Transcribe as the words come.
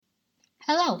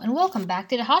Hello and welcome back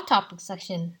to the Hot Topics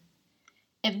section.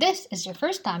 If this is your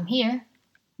first time here,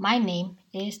 my name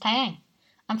is Danang.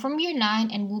 I'm from year 9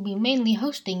 and will be mainly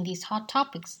hosting these Hot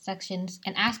Topics sections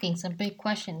and asking some big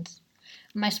questions.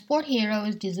 My sport hero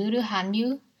is Jizuru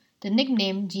Hanyu, the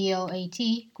nickname GOAT,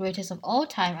 greatest of all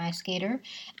time ice skater.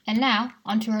 And now,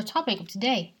 onto our topic of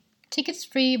today. Tickets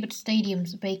free but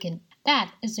stadiums vacant.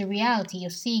 That is the reality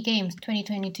of SEA Games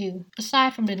 2022.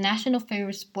 Aside from the national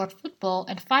favorite sport football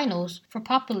and finals for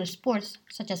popular sports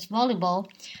such as volleyball,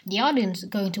 the audience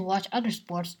going to watch other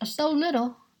sports are so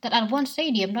little that at one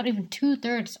stadium not even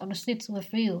 2/3 of the seats were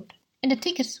filled. And the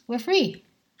tickets were free.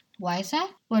 Why is that?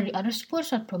 Were the other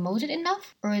sports not promoted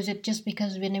enough? Or is it just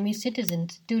because Vietnamese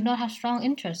citizens do not have strong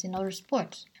interest in other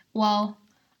sports? Well,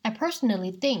 I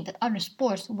personally think that other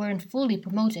sports weren't fully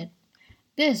promoted.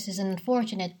 This is an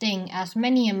unfortunate thing as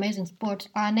many amazing sports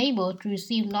are unable to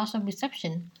receive lots of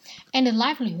reception, and the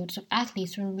livelihoods of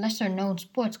athletes from lesser known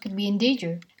sports could be in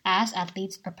danger, as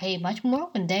athletes are paid much more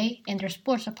when they and their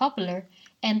sports are popular,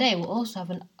 and they will also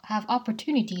have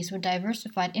opportunities for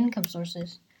diversified income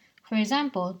sources, for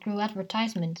example through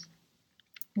advertisements.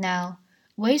 Now,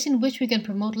 ways in which we can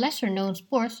promote lesser known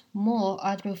sports more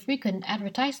are through frequent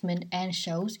advertisement and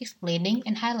shows explaining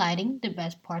and highlighting the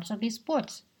best parts of these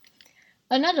sports.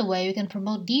 Another way we can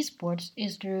promote these sports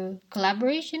is through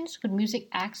collaborations with music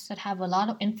acts that have a lot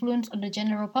of influence on the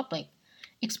general public,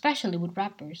 especially with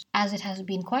rappers, as it has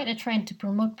been quite a trend to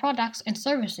promote products and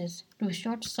services through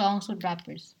short songs with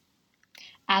rappers.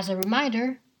 As a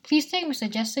reminder, please take my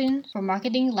suggestion for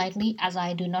marketing lightly as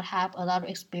I do not have a lot of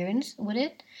experience with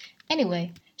it.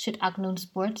 Anyway, should unknown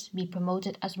sports be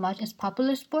promoted as much as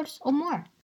popular sports or more?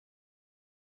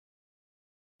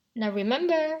 Now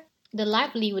remember, the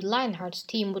Lively with Lionhearts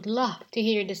team would love to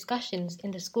hear your discussions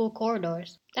in the school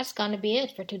corridors. That's gonna be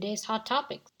it for today's Hot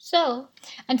Topics. So,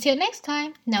 until next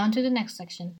time, now on to the next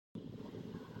section.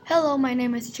 Hello, my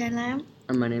name is Chen Lam.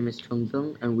 And my name is Chung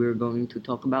Zung, and we're going to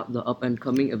talk about the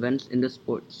up-and-coming events in the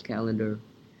sports calendar.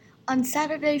 On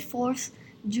Saturday, 4th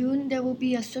June, there will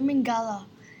be a swimming gala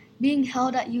being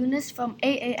held at Eunice from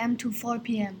 8 a.m. to 4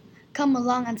 p.m. Come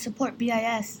along and support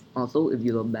BIS. Also, if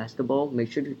you love basketball, make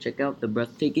sure to check out the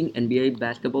breathtaking NBA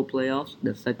basketball playoffs.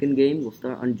 The second game will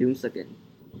start on June 2nd.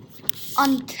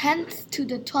 On 10th to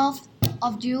the 12th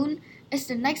of June is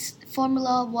the next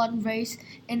Formula One race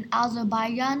in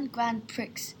Azerbaijan Grand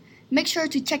Prix. Make sure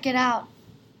to check it out.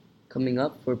 Coming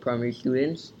up for primary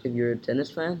students, if you're a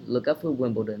tennis fan, look out for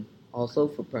Wimbledon. Also,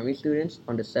 for primary students,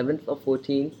 on the 7th or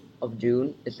 14th of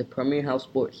June is the Premier House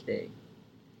Sports Day.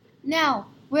 Now,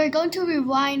 we're going to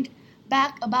rewind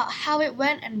back about how it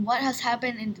went and what has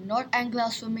happened in the North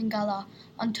Anglia Swimming Gala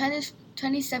on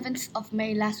 27th of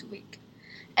May last week.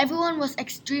 Everyone was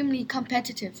extremely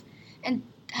competitive and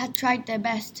had tried their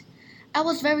best. I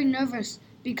was very nervous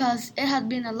because it had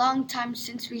been a long time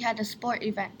since we had a sport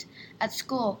event at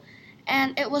school,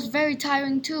 and it was very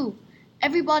tiring too.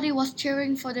 Everybody was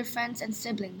cheering for their friends and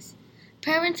siblings.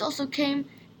 Parents also came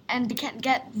and they can't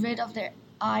get rid of their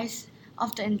eyes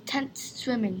after intense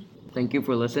swimming. Thank you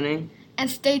for listening.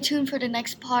 And stay tuned for the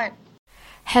next part.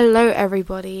 Hello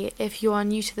everybody, if you are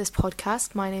new to this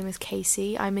podcast, my name is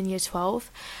Casey, I'm in year 12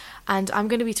 and I'm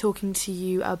going to be talking to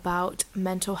you about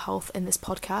mental health in this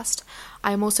podcast.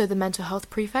 I'm also the mental health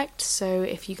prefect, so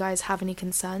if you guys have any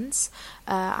concerns,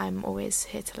 I'm always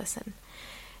here to listen.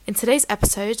 In today's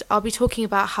episode, I'll be talking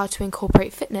about how to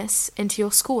incorporate fitness into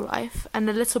your school life and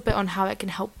a little bit on how it can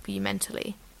help you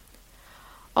mentally.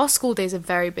 Our school days are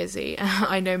very busy,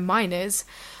 I know mine is,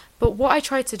 but what I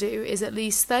try to do is at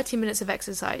least 30 minutes of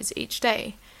exercise each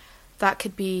day. That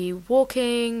could be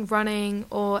walking, running,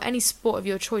 or any sport of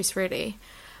your choice really.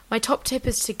 My top tip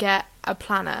is to get a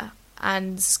planner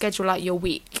and schedule out your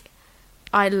week.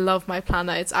 I love my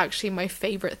planner, it's actually my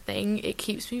favourite thing. It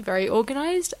keeps me very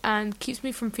organised and keeps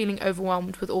me from feeling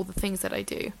overwhelmed with all the things that I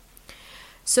do.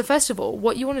 So first of all,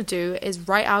 what you want to do is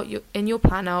write out in your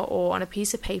planner or on a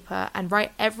piece of paper and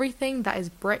write everything that is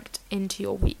bricked into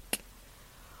your week.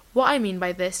 What I mean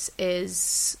by this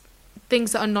is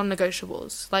things that are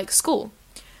non-negotiables, like school.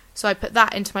 So I put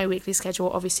that into my weekly schedule,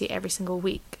 obviously every single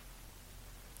week.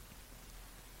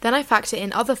 Then I factor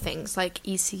in other things like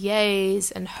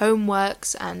ECAs and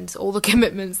homeworks and all the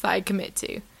commitments that I commit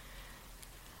to.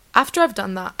 After I've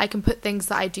done that, I can put things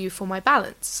that I do for my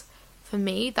balance. For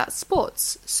me, that's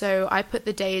sports. So I put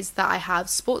the days that I have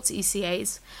sports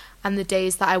ECAs and the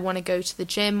days that I want to go to the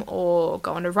gym or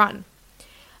go on a run.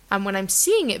 And when I'm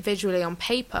seeing it visually on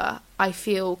paper, I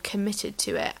feel committed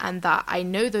to it and that I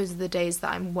know those are the days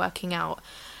that I'm working out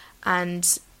and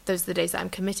those are the days that I'm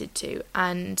committed to.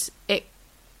 And it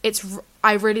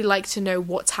I really like to know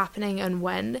what's happening and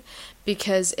when,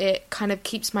 because it kind of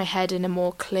keeps my head in a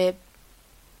more clear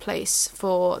place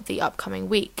for the upcoming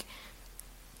week.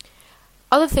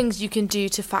 Other things you can do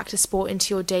to factor sport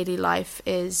into your daily life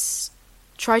is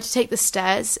try to take the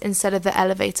stairs instead of the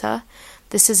elevator.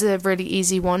 This is a really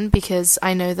easy one because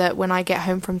I know that when I get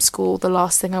home from school, the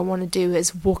last thing I want to do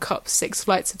is walk up 6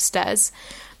 flights of stairs,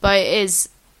 but it is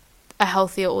a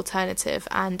healthier alternative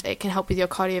and it can help with your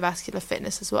cardiovascular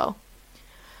fitness as well.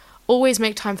 Always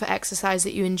make time for exercise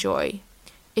that you enjoy.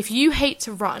 If you hate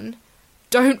to run,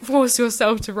 don't force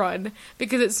yourself to run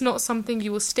because it's not something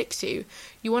you will stick to.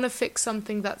 You want to fix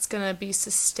something that's going to be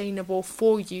sustainable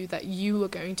for you, that you are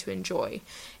going to enjoy.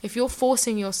 If you're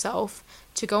forcing yourself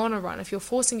to go on a run, if you're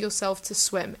forcing yourself to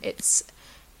swim, it's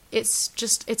going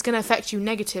to affect you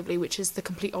negatively, which is the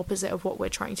complete opposite of what we're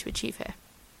trying to achieve here.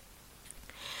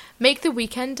 Make the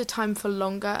weekend a time for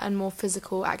longer and more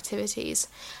physical activities.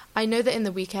 I know that in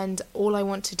the weekend, all I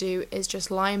want to do is just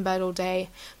lie in bed all day,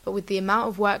 but with the amount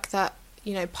of work that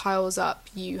piles up,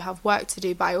 you have work to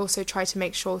do, but I also try to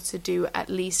make sure to do at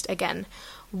least, again,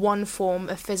 one form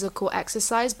of physical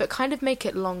exercise, but kind of make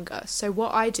it longer. So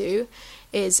what I do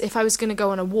is, if I was going to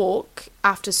go on a walk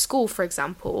after school, for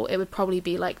example, it would probably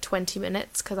be like 20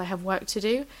 minutes because I have work to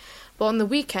do. But on the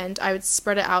weekend, I would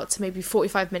spread it out to maybe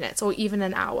 45 minutes or even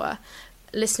an hour,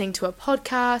 listening to a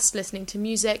podcast, listening to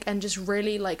music, and just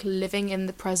really like living in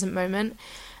the present moment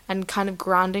and kind of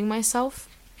grounding myself.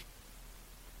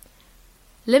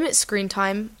 Limit screen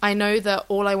time. I know that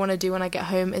all I want to do when I get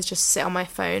home is just sit on my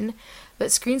phone,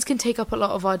 but screens can take up a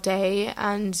lot of our day,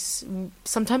 and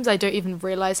sometimes I don't even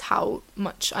realise how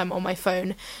much I'm on my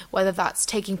phone, whether that's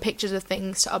taking pictures of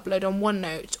things to upload on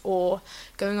OneNote, or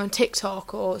going on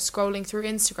TikTok, or scrolling through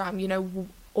Instagram,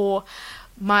 or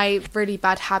my really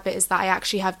bad habit is that I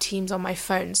actually have Teams on my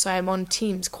phone, so I'm on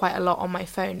Teams quite a lot on my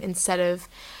phone instead of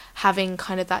having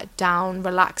kind of that down,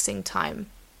 relaxing time.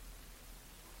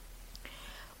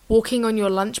 Walking on your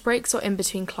lunch breaks or in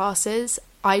between classes,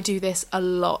 I do this a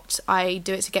lot. I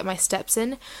do it to get my steps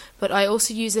in, but I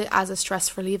also use it as a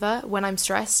stress reliever. When I'm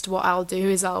stressed, what I'll do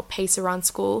is I'll pace around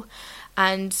school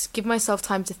and give myself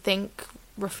time to think,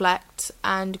 reflect,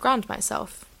 and ground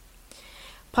myself.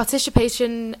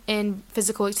 Participation in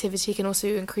physical activity can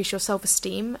also increase your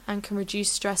self-esteem and can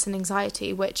reduce stress and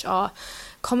anxiety, which are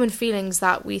common feelings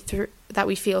that we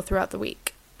feel throughout the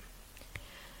week.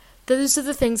 Those are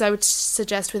the things I would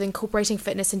suggest with incorporating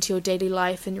fitness into your daily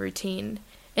life and routine.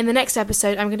 In the next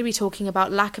episode, I'm going to be talking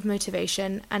about lack of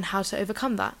motivation and how to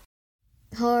overcome that.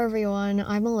 Hello everyone,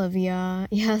 I'm Olivia.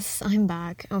 Yes, I'm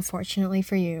back, unfortunately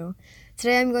for you.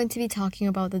 Today I'm going to be talking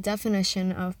about the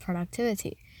definition of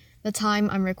productivity. The time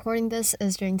I'm recording this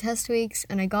is during test weeks,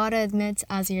 and I gotta admit,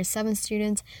 as a Year 7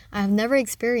 student, I have never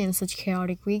experienced such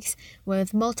chaotic weeks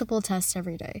with multiple tests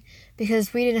every day,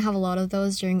 because we didn't have a lot of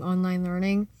those during online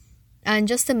learning. And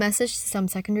just a message to some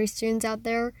secondary students out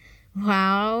there,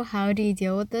 wow, how do you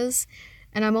deal with this?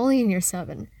 And I'm only in Year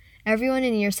 7. Everyone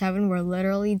in Year 7 were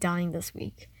literally dying this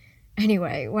week.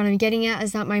 Anyway, what I'm getting at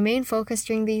is that my main focus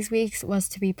during these weeks was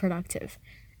to be productive.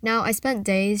 Now, I spent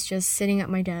days just sitting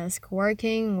at my desk,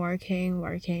 working.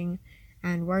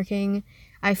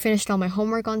 I finished all my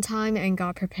homework on time and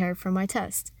got prepared for my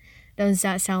test. Does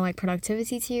that sound like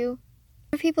productivity to you?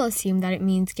 People assume that it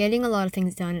means getting a lot of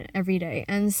things done every day,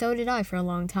 and so did I for a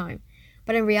long time.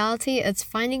 But in reality, it's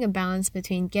finding a balance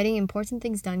between getting important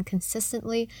things done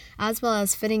consistently as well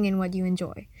as fitting in what you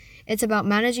enjoy. It's about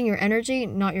managing your energy,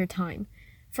 not your time.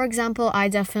 For example, I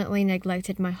definitely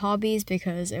neglected my hobbies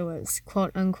because it was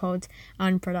quote-unquote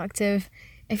unproductive.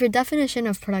 If your definition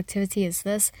of productivity is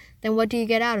this, then what do you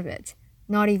get out of it?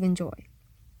 Not even joy.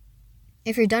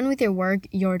 If you're done with your work,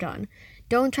 you're done.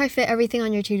 Don't try fit everything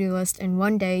on your to-do list in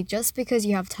one day just because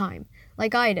you have time,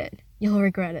 like I did. You'll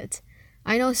regret it.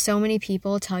 I know so many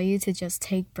people tell you to just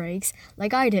take breaks,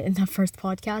 like I did in the first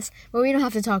podcast, but we don't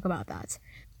have to talk about that.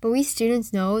 But we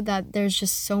students know that there's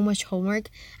just so much homework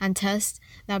and tests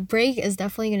that break is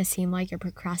definitely going to seem like you're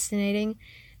procrastinating.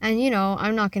 And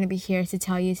I'm not going to be here to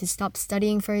tell you to stop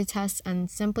studying for your tests and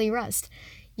simply rest.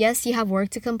 Yes, you have work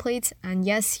to complete, and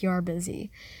yes, you're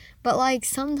busy. But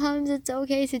sometimes it's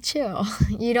okay to chill.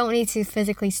 You don't need to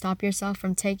physically stop yourself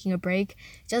from taking a break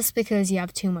just because you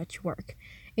have too much work.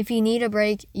 If you need a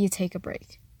break, you take a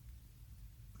break.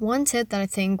 One tip that I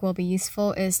think will be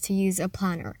useful is to use a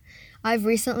planner. I've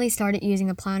recently started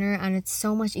using a planner, and it's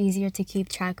so much easier to keep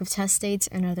track of test dates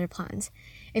and other plans.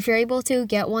 If you're able to,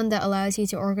 get one that allows you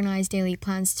to organize daily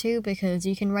plans too, because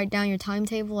you can write down your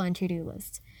timetable and to-do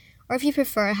list. Or if you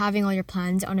prefer having all your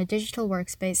plans on a digital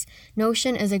workspace,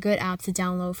 Notion is a good app to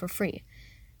download for free.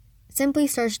 Simply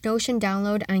search Notion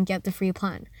Download and get the free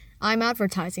plan. I'm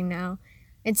advertising now.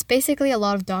 It's basically a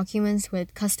lot of documents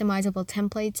with customizable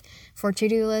templates for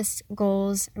to-do lists,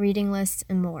 goals, reading lists,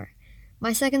 and more.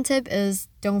 My second tip is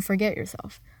don't forget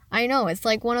yourself. I know, it's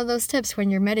like one of those tips when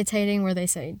you're meditating where they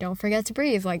say, don't forget to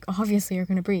breathe. Like, obviously you're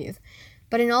going to breathe.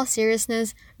 But in all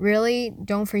seriousness, really,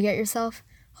 don't forget yourself.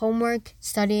 Homework,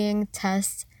 studying,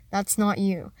 tests, that's not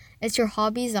you. It's your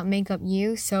hobbies that make up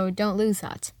you, so don't lose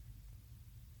that.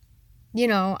 You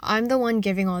know, I'm the one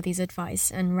giving all these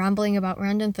advice and rambling about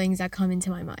random things that come into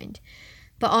my mind.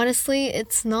 But honestly,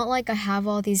 it's not like I have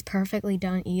all these perfectly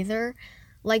done either.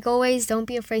 Like always, don't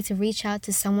be afraid to reach out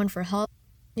to someone for help.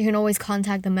 You can always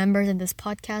contact the members in this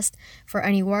podcast for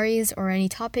any worries or any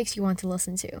topics you want to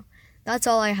listen to. That's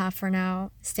all I have for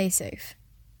now. Stay safe.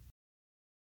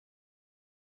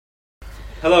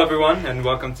 Hello everyone, and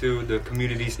welcome to the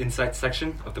Communities Insight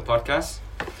section of the podcast.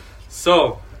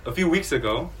 So, a few weeks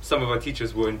ago, some of our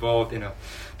teachers were involved in a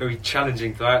very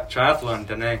challenging triathlon in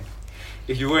Danang.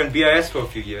 If you were in BIS for a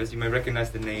few years, you may recognize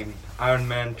the name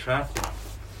Ironman Triathlon.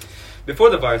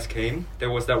 Before the virus came, there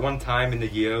was that one time in the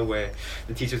year where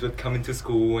the teachers would come into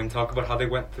school and talk about how they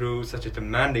went through such a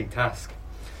demanding task.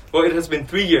 Well, it has been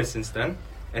 3 years since then,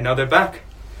 and now they're back,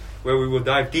 where we will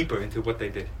dive deeper into what they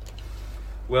did.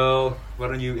 Well, why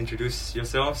don't you introduce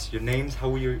yourselves, your names, how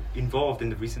were you involved in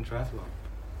the recent triathlon?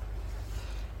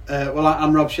 Well,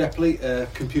 I'm Rob Shepley, a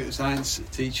computer science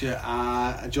teacher.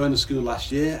 I joined the school last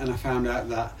year and I found out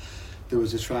that there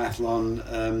was a triathlon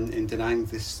in Danang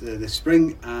this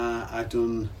spring. I've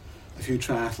done a few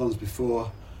triathlons before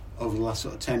over the last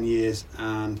sort of 10 years,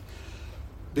 and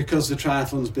because the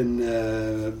triathlon's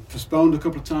been postponed a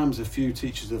couple of times, a few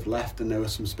teachers have left and there were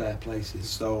some spare places,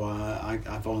 so I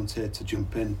volunteered to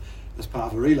jump in as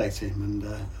part of a relay team, and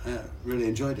I really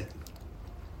enjoyed it.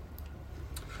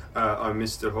 I'm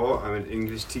Mr. Ho. I'm an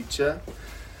English teacher.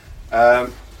 I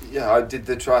did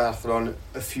the triathlon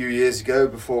a few years ago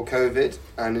before COVID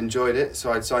and enjoyed it,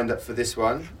 so I'd signed up for this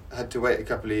one. I had to wait a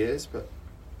couple of years, but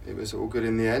it was all good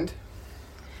in the end.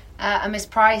 I'm Miss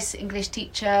Price, English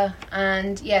teacher,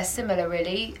 and similar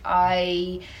really.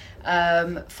 I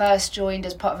first joined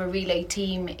as part of a relay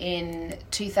team in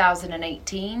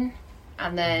 2018,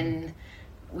 and then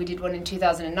we did one in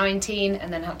 2019,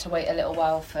 and then had to wait a little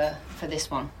while for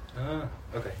this one.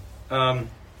 Okay.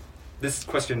 This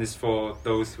question is for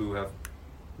those who have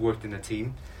worked in a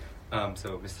team.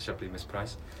 So Mr. Shepley, Miss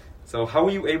Price. So how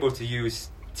were you able to use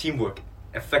teamwork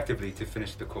effectively to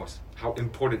finish the course? How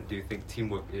important do you think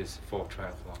teamwork is for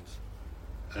triathlons?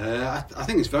 I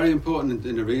think it's very important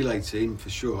in a relay team for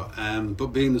sure. But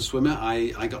being the swimmer,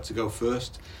 I got to go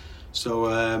first, so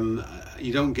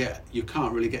you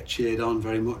can't really get cheered on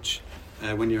very much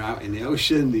when you're out in the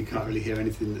ocean. You can't really hear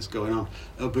anything that's going on.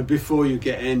 But before you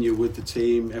get in, you're with the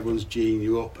team. Everyone's geeing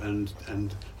you up and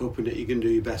hoping that you can do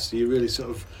your best. So you really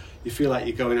you feel like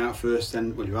you're going out first.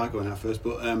 And well, you are going out first,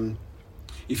 but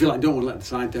you feel like you don't want to let the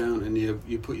side down, and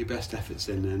you put your best efforts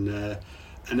in.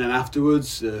 And then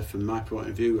afterwards, from my point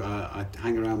of view, I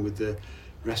hang around with the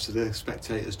rest of the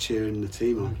spectators cheering the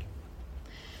team on.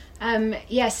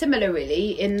 Similar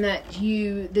really, in that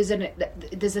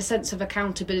there's a sense of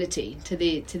accountability to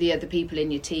the other people in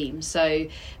your team. So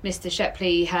Mr.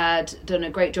 Shepley had done a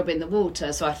great job in the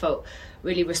water, so I felt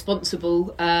really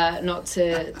responsible not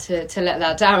to let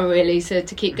that down really, so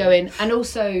to keep going. And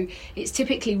also it's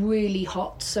typically really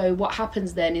hot, so what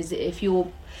happens then is that if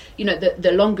you're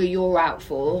the longer you're out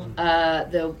for,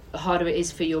 the harder it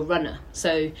is for your runner,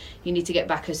 so you need to get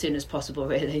back as soon as possible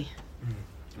really.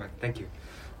 Right, thank you.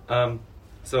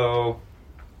 So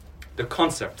the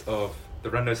concept of the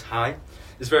runner's high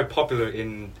is very popular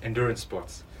in endurance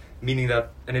sports, meaning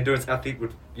that an endurance athlete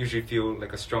would usually feel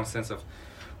like a strong sense of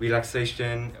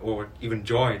relaxation or even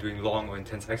joy doing long or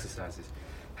intense exercises.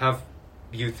 Have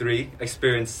you three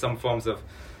experienced some forms of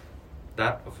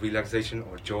that, of relaxation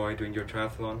or joy during your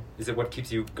triathlon? Is it what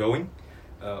keeps you going?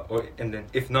 And then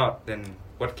if not, then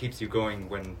what keeps you going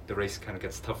when the race kind of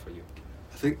gets tough for you?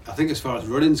 I think as far as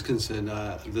running's concerned,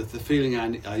 the feeling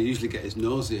I usually get is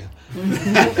nausea.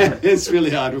 It's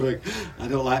really hard work. I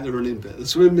don't like the running bit. The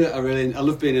swim bit, I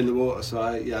love being in the water, so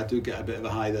I do get a bit of a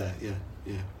high there.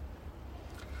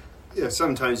 Yeah,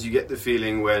 sometimes you get the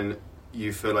feeling when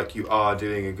you feel like you are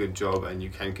doing a good job and you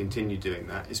can continue doing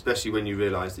that, especially when you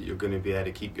realise that you're going to be able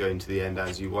to keep going to the end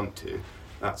as you want to.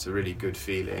 That's a really good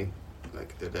feeling,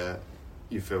 like that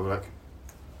you feel like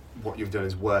what you've done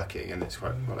is working, and it's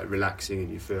quite like relaxing, and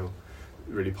you feel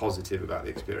really positive about the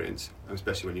experience,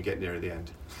 especially when you get nearer the end.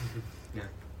 Yeah,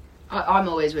 I'm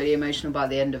always really emotional by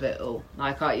the end of it all.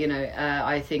 Like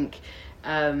I think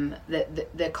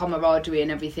the camaraderie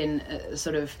and everything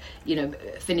sort of,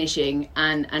 finishing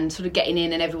and sort of getting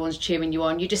in and everyone's cheering you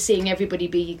on. You're just seeing everybody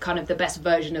be kind of the best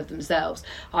version of themselves.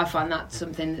 I find that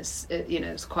something that's,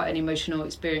 it's quite an emotional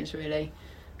experience, really.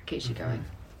 Keeps you going.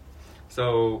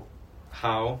 So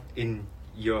how, in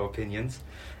your opinions,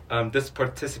 does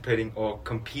participating or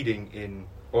competing in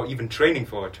or even training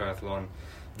for a triathlon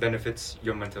benefits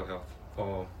your mental health?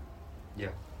 Or, yeah.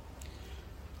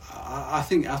 I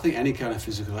think any kind of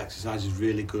physical exercise is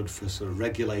really good for sort of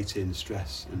regulating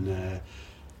stress, and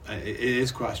it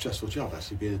is quite a stressful job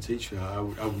actually being a teacher. I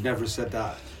would never have said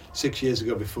that 6 years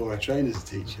ago before I trained as a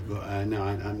teacher, but now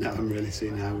I'm really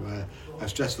seeing how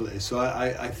stressful it is. So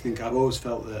I think I've always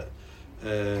felt that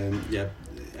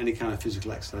any kind of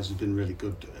physical exercise has been really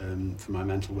good for my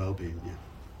mental well-being. Yeah.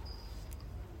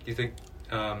 Do you think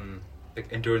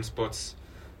like endurance sports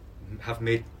have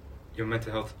made your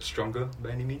mental health stronger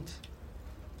by any means?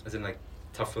 As in, like,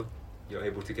 tougher? You're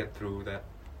able to get through that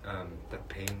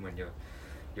pain when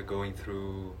you're going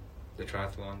through the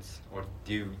triathlons, or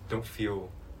don't feel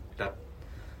that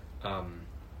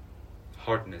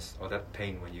hardness or that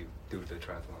pain when you do the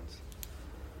triathlons?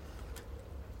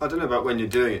 I don't know about when you're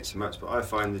doing it so much, but I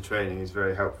find the training is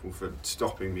very helpful for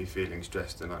stopping me feeling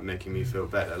stressed and like making me feel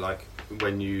better. Like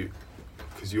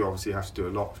because you obviously have to do a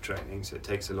lot of training, so it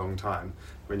takes a long time.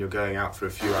 When you're going out for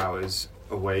a few hours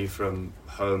away from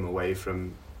home, away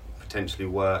from potentially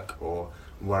work, or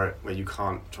where you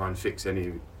can't try and fix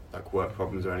any like work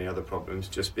problems or any other problems,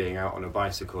 just being out on a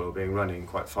bicycle or running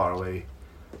quite far away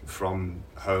from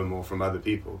home or from other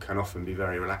people can often be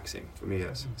very relaxing. For me,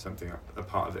 that's something, a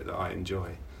part of it that I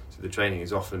enjoy. So the training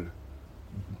is often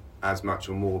as much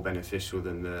or more beneficial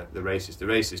than the races. The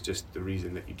race is just the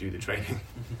reason that you do the training.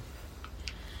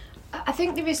 I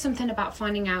think there is something about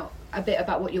finding out a bit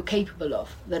about what you're capable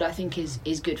of that I think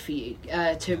is good for you,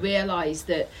 to realise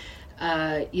that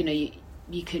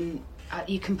you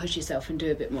can push yourself and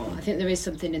do a bit more. I think there is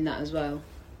something in that as well.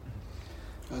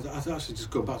 I actually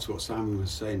just go back to what Simon was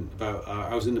saying about.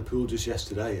 I was in the pool just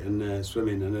yesterday and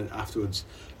swimming, and then afterwards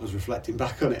I was reflecting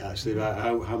back on it actually about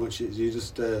how much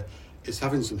it's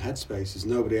having some headspace. There's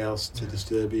nobody else to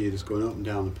disturb you. You're just going up and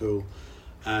down the pool.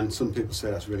 And some people say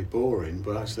that's really boring,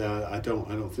 but actually I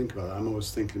don't think about that. I'm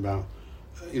always thinking about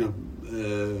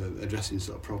addressing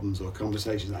sort of problems or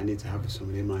conversations that I need to have with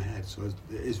somebody in my head. So it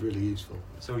is really useful.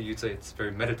 So you'd say it's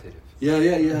very meditative? Yeah,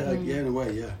 in a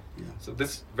way, yeah. So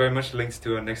this very much links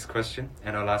to our next question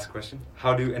and our last question.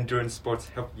 How do endurance sports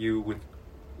help you with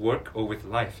work or with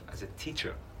life as a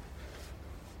teacher?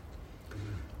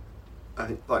 I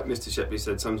think, like Mr. Shepley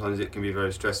said, sometimes it can be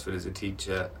very stressful as a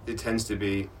teacher. It tends to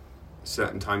be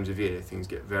certain times of year things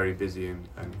get very busy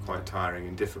and quite tiring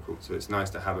and difficult, so it's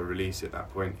nice to have a release at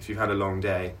that point. If you've had a long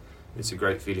day, it's a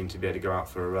great feeling to be able to go out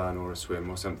for a run or a swim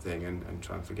or something and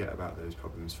try and forget about those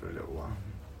problems for a little while.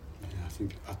 Yeah,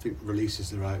 I think release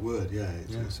is the right word.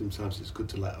 Sometimes it's good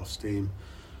to let off steam,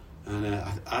 and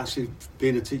actually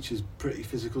being a teacher is a pretty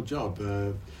physical job.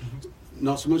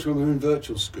 Not so much when we're in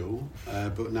virtual school,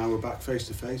 but now we're back face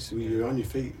to face. You're on your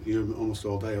feet, almost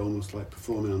all day, almost like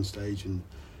performing on stage, and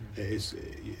it is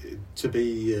to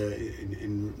be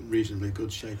in reasonably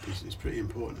good shape is pretty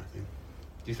important, I think.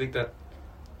 Do you think that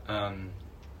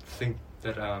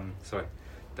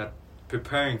that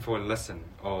preparing for a lesson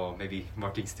or maybe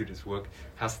marking students' work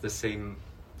has the same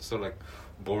sort of like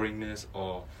boringness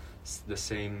or the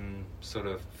same sort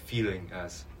of feeling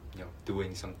as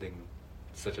doing something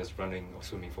such as running or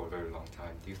swimming for a very long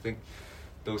time? Do you think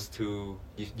those two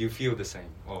you feel the same,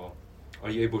 or are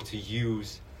you able to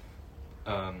use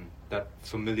that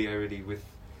familiarity with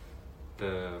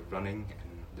the running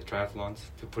and the triathlons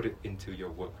to put it into your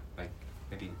work? Like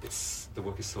maybe the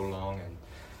work is so long and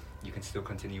you can still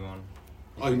continue on.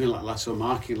 Oh, you mean like so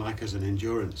marking like as an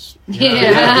endurance?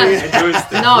 Endurance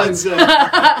thing. No, it's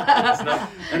not.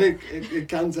 And it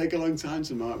can take a long time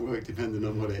to mark work depending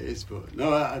on what it is. But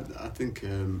no, I think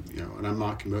when I'm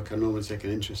marking work, I normally take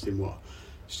an interest in what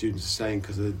students are saying,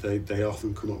 because they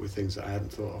often come up with things that I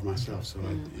hadn't thought of myself. So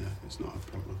it's not a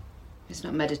problem. It's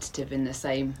not meditative in the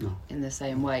same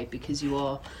way, because you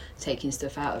are taking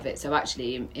stuff out of it. So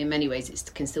actually, in many ways, it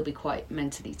can still be quite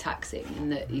mentally taxing, in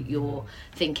that you're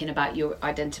thinking about, you're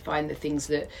identifying the things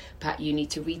that perhaps you need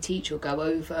to reteach or go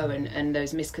over, and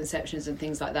those misconceptions and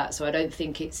things like that. So I don't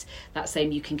think it's that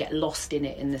same. You can get lost in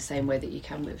it in the same way that you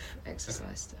can with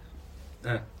exercise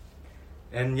stuff.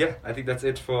 And yeah, I think that's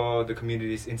it for the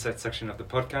Community's Insight section of the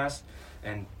podcast.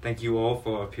 And thank you all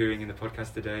for appearing in the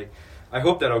podcast today. I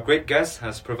hope that our great guest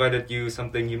has provided you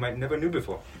something you might never knew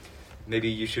before. Maybe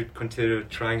you should consider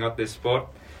trying out this sport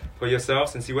for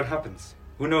yourselves and see what happens.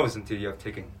 who knows until you have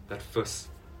taken that first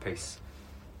pace.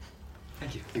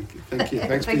 Thank you. Thank you. Thank you.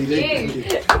 Thanks, Thank PD. you.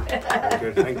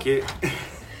 Very good, thank you.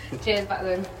 Cheers back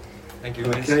then. Thank you,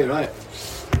 Vince. Okay, right.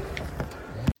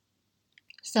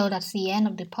 So that's the end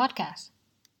of the podcast.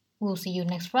 We'll see you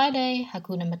next Friday.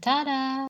 Hakuna Matata.